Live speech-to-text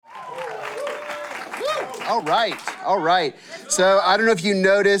All right. So I don't know if you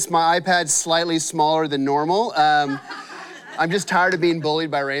noticed, my iPad's slightly smaller than normal. I'm just tired of being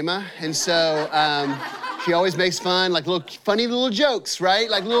bullied by Rayma, and so she always makes fun, like funny little jokes, right?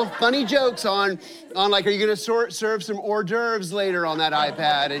 Like little funny jokes on like, are you gonna serve some hors d'oeuvres later on that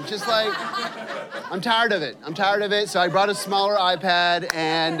iPad? And just like, I'm tired of it. So I brought a smaller iPad,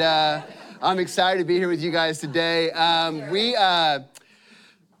 and I'm excited to be here with you guys today.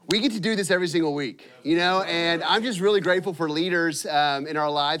 We get to do this every single week, you know, and I'm just really grateful for leaders in our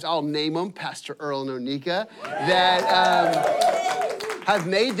lives. I'll name them, Pastor Earl and Onika, that have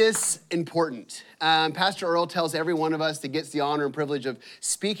made this important. Pastor Earl tells every one of us that gets the honor and privilege of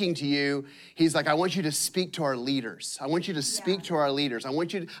speaking to you, he's like, I want you to speak to our leaders. I want you to speak to our leaders. I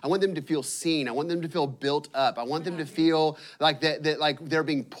want them to feel seen. I want them to feel built up. I want them to feel like that like they're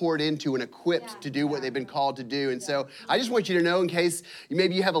being poured into and equipped to do what they've been called to do. And so I just want you to know, in case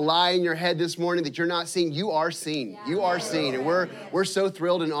maybe you have a lie in your head this morning that you're not seeing, you are seen. You are seen. And we're so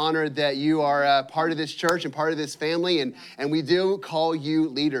thrilled and honored that you are part of this church and part of this family. And we do call you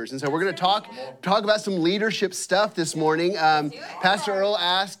leaders. And so we're going to talk about some leadership stuff this morning. Pastor Earl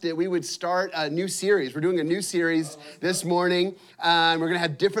asked that we would start a new series. We're doing a new series this morning. We're going to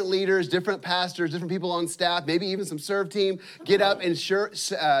have different leaders, different pastors, different people on staff, maybe even some serve team, get up and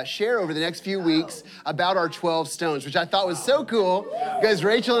share over the next few weeks about our 12 stones, which I thought was so cool because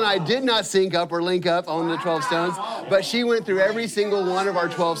Rachel and I did not sync up or link up on the 12 stones, but she went through every single one of our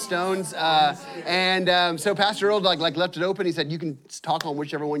 12 stones. So Pastor Earl like left it open. He said, you can talk on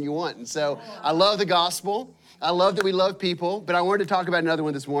whichever one you want. And so I love the gospel. I love that we love people, but I wanted to talk about another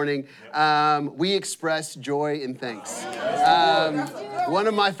one this morning. We express joy and thanks. One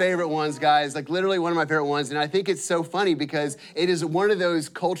of my favorite ones, guys, like literally one of my favorite ones. And I think it's so funny because it is one of those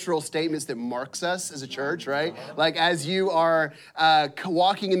cultural statements that marks us as a church, right? Like as you are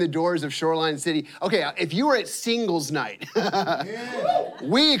walking in the doors of Shoreline City. Okay, if you were at singles night,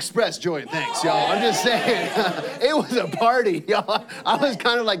 we express joy and thanks, y'all. I'm just saying, it was a party, y'all. I was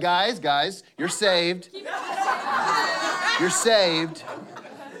kind of like, guys, you're saved. You're saved.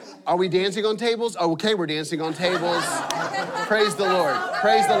 Are we dancing on tables? Oh, okay, we're dancing on tables. Praise the Lord.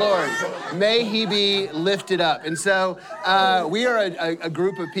 Praise the Lord. May he be lifted up. And so we are a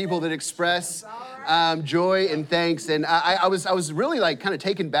group of people that express joy and thanks. And I was really like kind of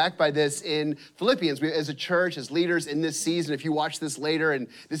taken back by this in Philippians. We, as a church, as leaders in this season, if you watch this later, and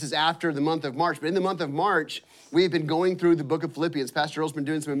this is after the month of March, but in the month of March, we've been going through the book of Philippians. Pastor Earl's been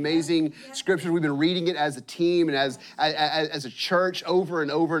doing some amazing scriptures. We've been reading it as a team and as a church over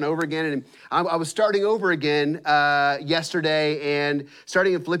and over and over again. And I was starting over again yesterday and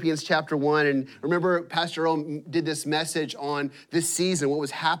starting in Philippians chapter 1. And remember, Pastor Earl did this message on this season, what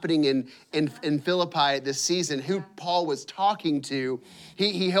was happening in Philippi this season, who Paul was talking to.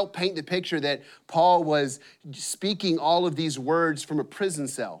 He helped paint the picture that Paul was speaking all of these words from a prison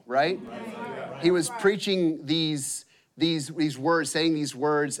cell, right? He was preaching these words, saying these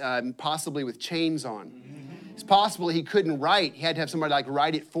words, possibly with chains on. It's possible he couldn't write. He had to have somebody like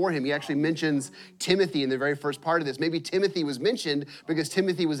write it for him. He actually mentions Timothy in the very first part of this. Maybe Timothy was mentioned because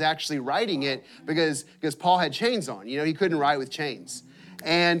Timothy was actually writing it because Paul had chains on. You know, he couldn't write with chains.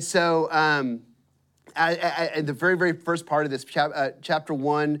 And so at the very, very first part of this, chapter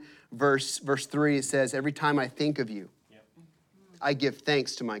 1, verse 3, it says, every time I think of you, I give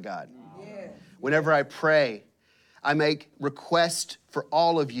thanks to my God. Whenever I pray, I make request for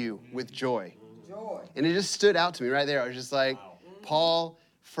all of you with joy. And it just stood out to me right there. I was just like, Paul,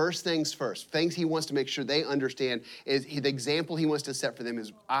 first things first. Things he wants to make sure they understand is the example he wants to set for them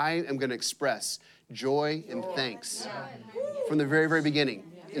is I am going to express joy and thanks from the very, very beginning.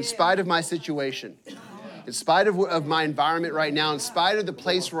 In spite of my situation, in spite of my environment right now, in spite of the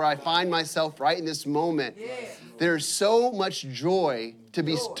place where I find myself right in this moment, there's so much joy to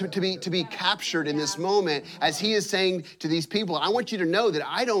be captured in this moment as he is saying to these people, I want you to know that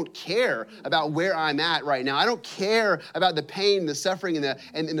I don't care about where I'm at right now. I don't care about the pain, the suffering,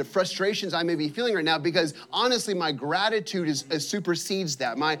 and the frustrations I may be feeling right now because honestly, my gratitude supersedes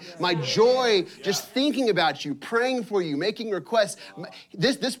that. My joy just thinking about you, praying for you, making requests.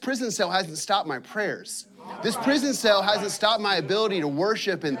 This prison cell hasn't stopped my prayers. This prison cell hasn't stopped my ability to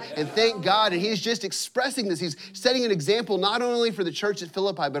worship and thank God. And he's just expressing this. He's setting an example not only for the church at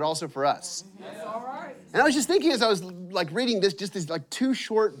Philippi, but also for us. That's all right. And I was just thinking as I was like reading just these like 2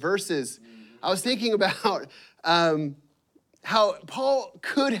 short verses, I was thinking about how Paul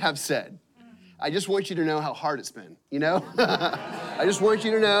could have said, I just want you to know how hard it's been, you know? I just want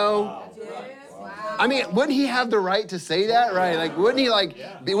you to know. I mean, wouldn't he have the right to say that, right? Like, wouldn't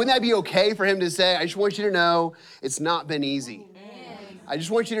that be okay for him to say, I just want you to know it's not been easy. I just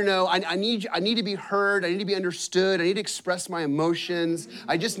want you to know, I need to be heard. I need to be understood. I need to express my emotions.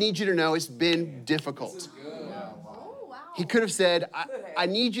 I just need you to know it's been difficult. He could have said, I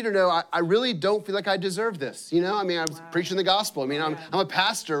need you to know, I really don't feel like I deserve this. You know, I mean, I'm preaching the gospel. I mean, I'm a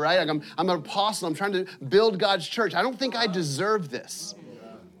pastor, right? Like I'm an apostle. I'm trying to build God's church. I don't think I deserve this.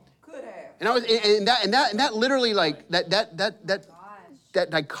 Could have. And I was, and that literally, like, that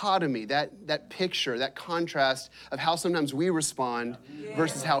dichotomy, that picture, that contrast of how sometimes we respond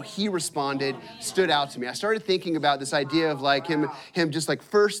versus how he responded stood out to me. I started thinking about this idea of like him just like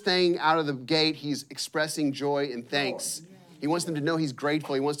first thing out of the gate, he's expressing joy and thanks. He wants them to know he's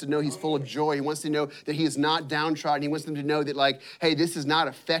grateful. He wants to know he's full of joy. He wants to know that he is not downtrodden. He wants them to know that like, hey, this is not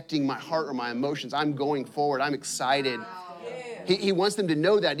affecting my heart or my emotions. I'm going forward. I'm excited. He wants them to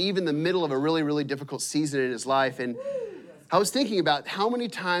know that even in the middle of a really, really difficult season in his life. And I was thinking about how many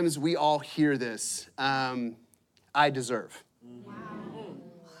times we all hear this, I deserve. Wow.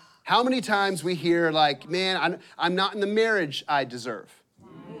 How many times we hear like, man, I'm not in the marriage I deserve.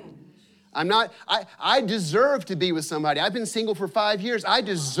 I deserve to be with somebody. I've been single for 5 years. I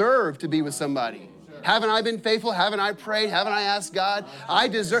deserve to be with somebody. Haven't I been faithful? Haven't I prayed? Haven't I asked God? I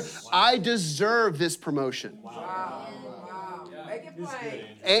deserve this promotion. Wow. Make it plain.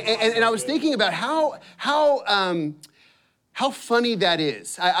 And I was thinking about how funny that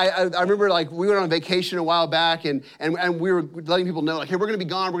is. I remember like we went on vacation a while back and we were letting people know like, hey, we're gonna be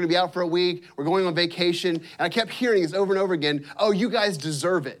gone, we're gonna be out for a week, we're going on vacation. And I kept hearing this over and over again, oh, you guys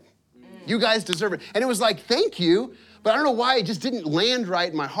deserve it. You guys deserve it. And it was like, thank you, but I don't know why it just didn't land right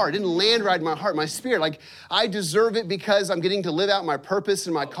in my heart. It didn't land right in my heart, my spirit. Like I deserve it because I'm getting to live out my purpose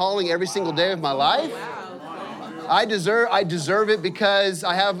and my calling every single day of my life. I deserve it because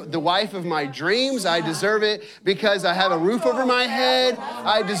I have the wife of my dreams. I deserve it because I have a roof over my head.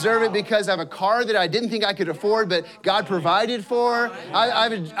 I deserve it because I have a car that I didn't think I could afford, but God provided for.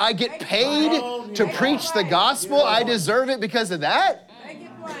 I get paid to preach the gospel. I deserve it because of that.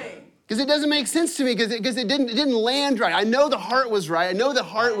 Because it doesn't make sense to me because it didn't land right. I know the heart was right. I know the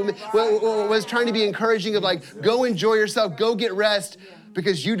heart was trying to be encouraging of like, go enjoy yourself, go get rest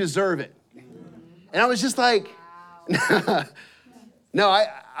because you deserve it. And I was just like, no,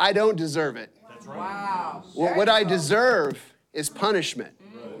 I don't deserve it. That's right. Wow. What I deserve is punishment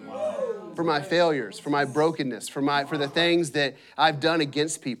for my failures, for my brokenness, for the things that I've done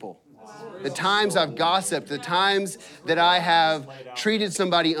against people. The times I've gossiped, the times that I have treated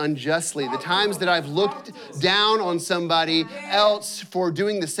somebody unjustly, the times that I've looked down on somebody else for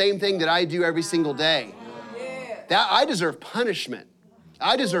doing the same thing that I do every single day. That I deserve punishment.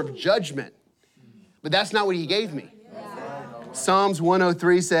 I deserve judgment. But that's not what he gave me. Psalms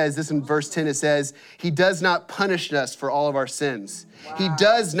 103 says, this in verse 10, it says, he does not punish us for all of our sins. He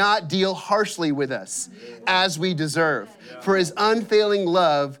does not deal harshly with us as we deserve. For his unfailing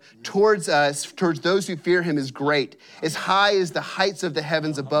love towards us, towards those who fear him, is great, as high as the heights of the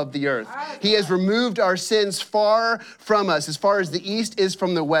heavens above the earth. He has removed our sins far from us, as far as the east is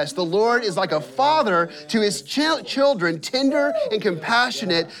from the west. The Lord is like a father to his children, tender and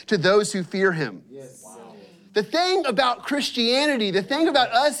compassionate to those who fear him. The thing about Christianity, the thing about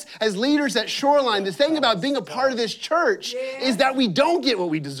us as leaders at Shoreline, the thing about being a part of this church is that we don't get what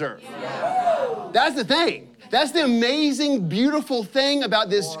we deserve. That's the thing. That's the amazing, beautiful thing about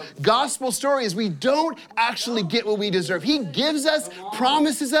this gospel story is we don't actually get what we deserve. He gives us,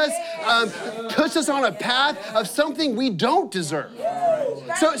 promises us, puts us on a path of something we don't deserve.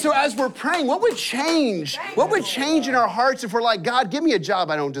 So as we're praying, what would change? What would change in our hearts if we're like, God, give me a job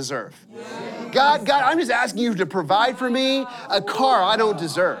I don't deserve? God, I'm just asking you to provide for me a car I don't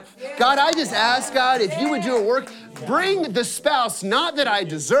deserve. God, I just ask, God, if you would do a work, bring the spouse, not that I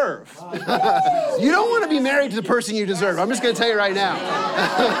deserve. You don't want to be married to the person you deserve. I'm just going to tell you right now.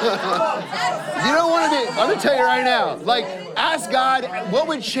 You don't want to be, I'm going to tell you right now. Like, ask God, what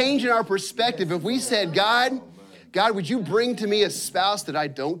would change in our perspective if we said, God, would you bring to me a spouse that I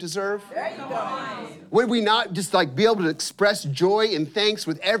don't deserve? There you go. Would we not just like be able to express joy and thanks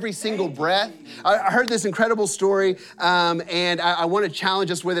with every single breath? I heard this incredible story, and I want to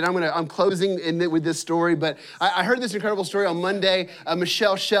challenge us with it. I'm closing with this story, but I heard this incredible story on Monday.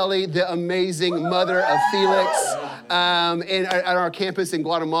 Michelle Shelley, the amazing mother of Felix, at our campus in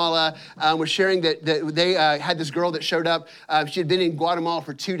Guatemala, was sharing that they had this girl that showed up. She had been in Guatemala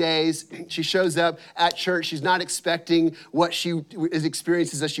for 2 days. She shows up at church. She's not expecting what she is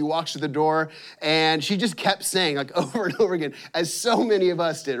experiencing as she walks through the door, and she just kept saying, like over and over again, as so many of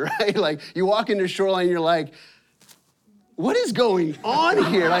us did, right? Like you walk into Shoreline, you're like, what is going on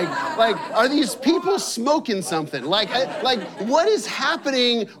here? Like, are these people smoking something? Like, what is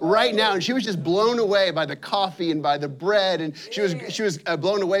happening right now? And she was just blown away by the coffee and by the bread, and she was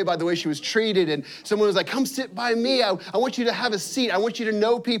blown away by the way she was treated. And someone was like, "Come sit by me. I want you to have a seat. I want you to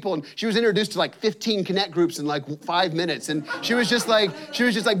know people." And she was introduced to like 15 Connect groups in like 5 minutes, and she was just like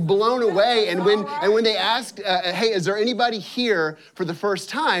blown away. And when they asked, "Hey, is there anybody here for the first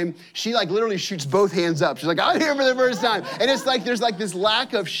time?" She like literally shoots both hands up. She's like, "I'm here for the first time." And it's like there's like this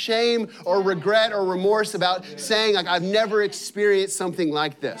lack of shame or regret or remorse about saying like, "I've never experienced something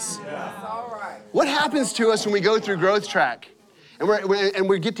like this." That's all right. What happens to us when we go through Growth Track and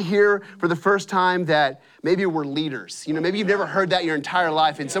we get to hear for the first time that maybe we're leaders? You know, maybe you've never heard that your entire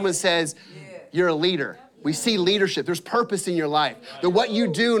life, and someone says, "You're a leader." We see leadership. There's purpose in your life. That what you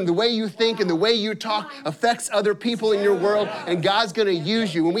do and the way you think and the way you talk affects other people in your world, and God's gonna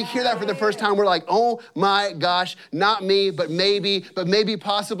use you. When we hear that for the first time, we're like, "Oh my gosh, not me, but maybe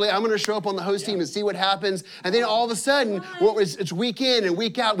possibly. I'm gonna show up on the host team and see what happens." And then all of a sudden, it's week in and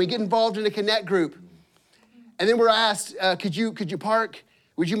week out, we get involved in a Connect group. And then we're asked, could you park?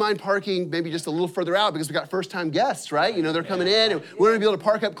 Would you mind parking maybe just a little further out, because we got first-time guests, right? You know, they're coming in, and we want to be able to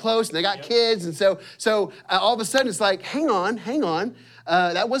park up close, and they got kids, and so all of a sudden it's like, hang on,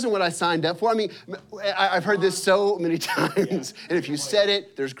 that wasn't what I signed up for. I mean, I've heard this so many times, and if you said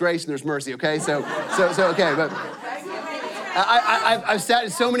it, there's grace and there's mercy, okay? So okay, but I've sat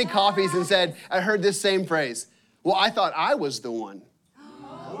in so many coffees and said, I heard this same phrase, "Well, I thought I was the one."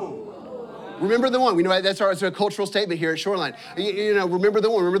 Remember the one. We know that's our cultural statement here at Shoreline. You know, remember the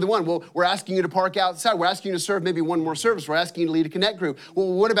one. Well, we're asking you to park outside. We're asking you to serve maybe one more service. We're asking you to lead a Connect group.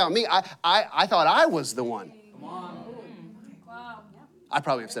 Well, what about me? I thought I was the one. Come on. Wow. I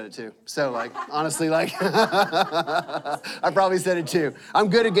probably have said it too. So like, honestly, like, I probably said it too. I'm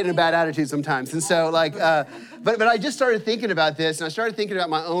good at getting a bad attitude sometimes. And so like, but I just started thinking about this, and I started thinking about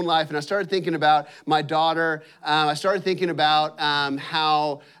my own life, and I started thinking about my daughter. I started thinking about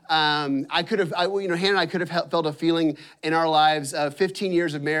how Hannah and I could have felt a feeling in our lives of 15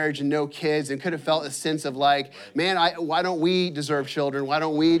 years of marriage and no kids, and could have felt a sense of like, man, why don't we deserve children? Why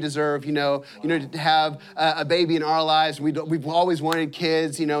don't we deserve, to have a baby in our lives? We've always wanted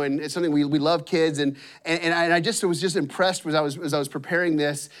kids, and it's something we love kids, and I just was just impressed as I was preparing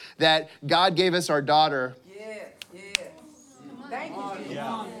this, that God gave us our daughter. Yeah. Thank you, Jesus.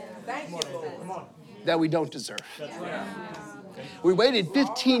 Yeah. Thank you, Lord. That we don't deserve. That's right. We waited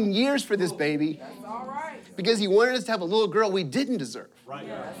 15 years for this baby. That's all right. Because he wanted us to have a little girl we didn't deserve. Right.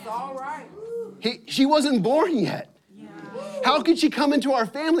 That's all right. She wasn't born yet. Yeah. How could she come into our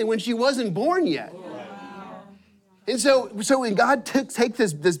family when she wasn't born yet? And so when God takes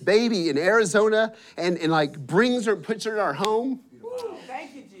this baby in Arizona and like brings her, puts her in our home.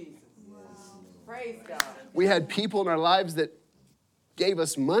 Thank you, Jesus. Praise God. We had people in our lives that gave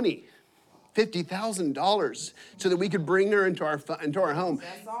us money. $50,000 so that we could bring her into our home.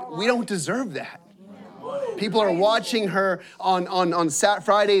 Right. We don't deserve that. People are watching her on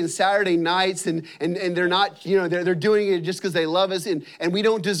Friday and Saturday nights, and they're not, they're doing it just because they love us, and we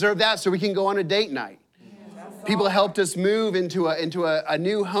don't deserve that, so we can go on a date night. People helped us move into a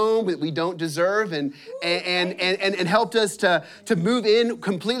new home that we don't deserve, and helped us to move in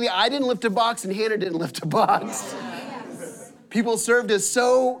completely. I didn't lift a box, and Hannah didn't lift a box. People served us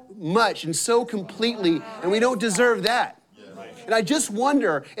so much and so completely, and we don't deserve that. And I just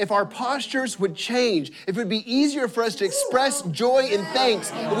wonder if our postures would change, if it would be easier for us to express joy and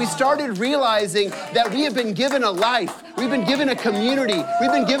thanks if we started realizing that we have been given a life, we've been given a community,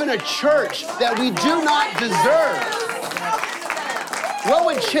 we've been given a church that we do not deserve. What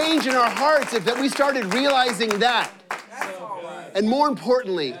would change in our hearts if we started realizing that? And more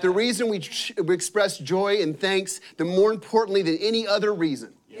importantly, the reason we express joy and thanks, more importantly than any other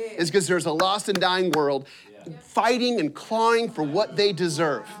reason, is because there's a lost and dying world fighting and clawing for what they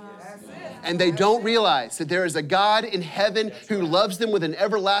deserve. And they don't realize that there is a God in heaven who loves them with an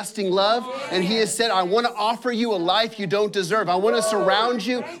everlasting love. And he has said, I want to offer you a life you don't deserve. I want to surround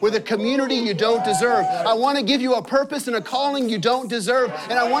you with a community you don't deserve. I want to give you a purpose and a calling you don't deserve.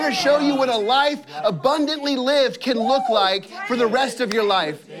 And I want to show you what a life abundantly lived can look like for the rest of your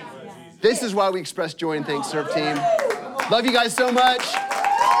life. This is why we express joy and thanks, Serve Team. Love you guys so much.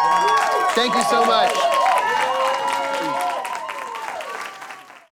 Thank you so much.